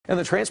And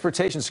the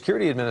Transportation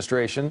Security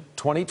Administration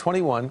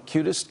 2021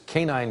 Cutest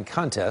Canine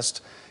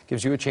Contest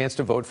gives you a chance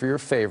to vote for your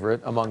favorite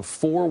among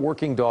 4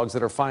 working dogs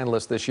that are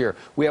finalists this year.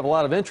 We have a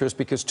lot of interest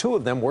because 2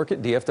 of them work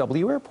at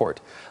DFW Airport.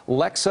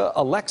 Lexa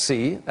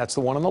Alexi, that's the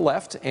one on the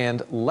left,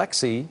 and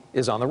Lexi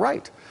is on the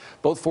right.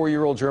 Both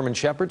 4-year-old German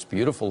Shepherds,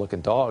 beautiful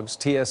looking dogs.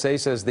 TSA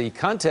says the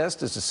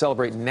contest is to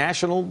celebrate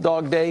National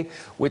Dog Day,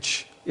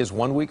 which is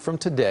 1 week from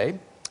today.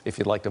 If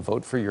you'd like to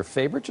vote for your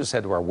favorite, just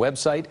head to our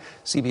website,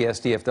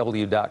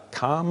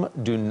 cbsdfw.com.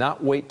 Do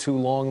not wait too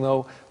long,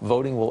 though.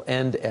 Voting will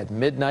end at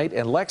midnight.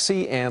 And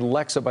Lexi and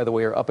Lexa, by the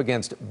way, are up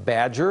against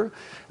Badger.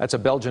 That's a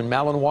Belgian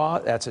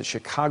Malinois. That's at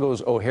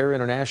Chicago's O'Hare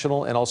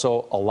International. And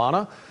also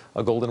Alana,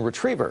 a golden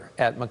retriever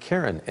at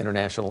McCarran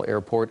International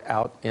Airport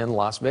out in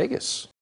Las Vegas.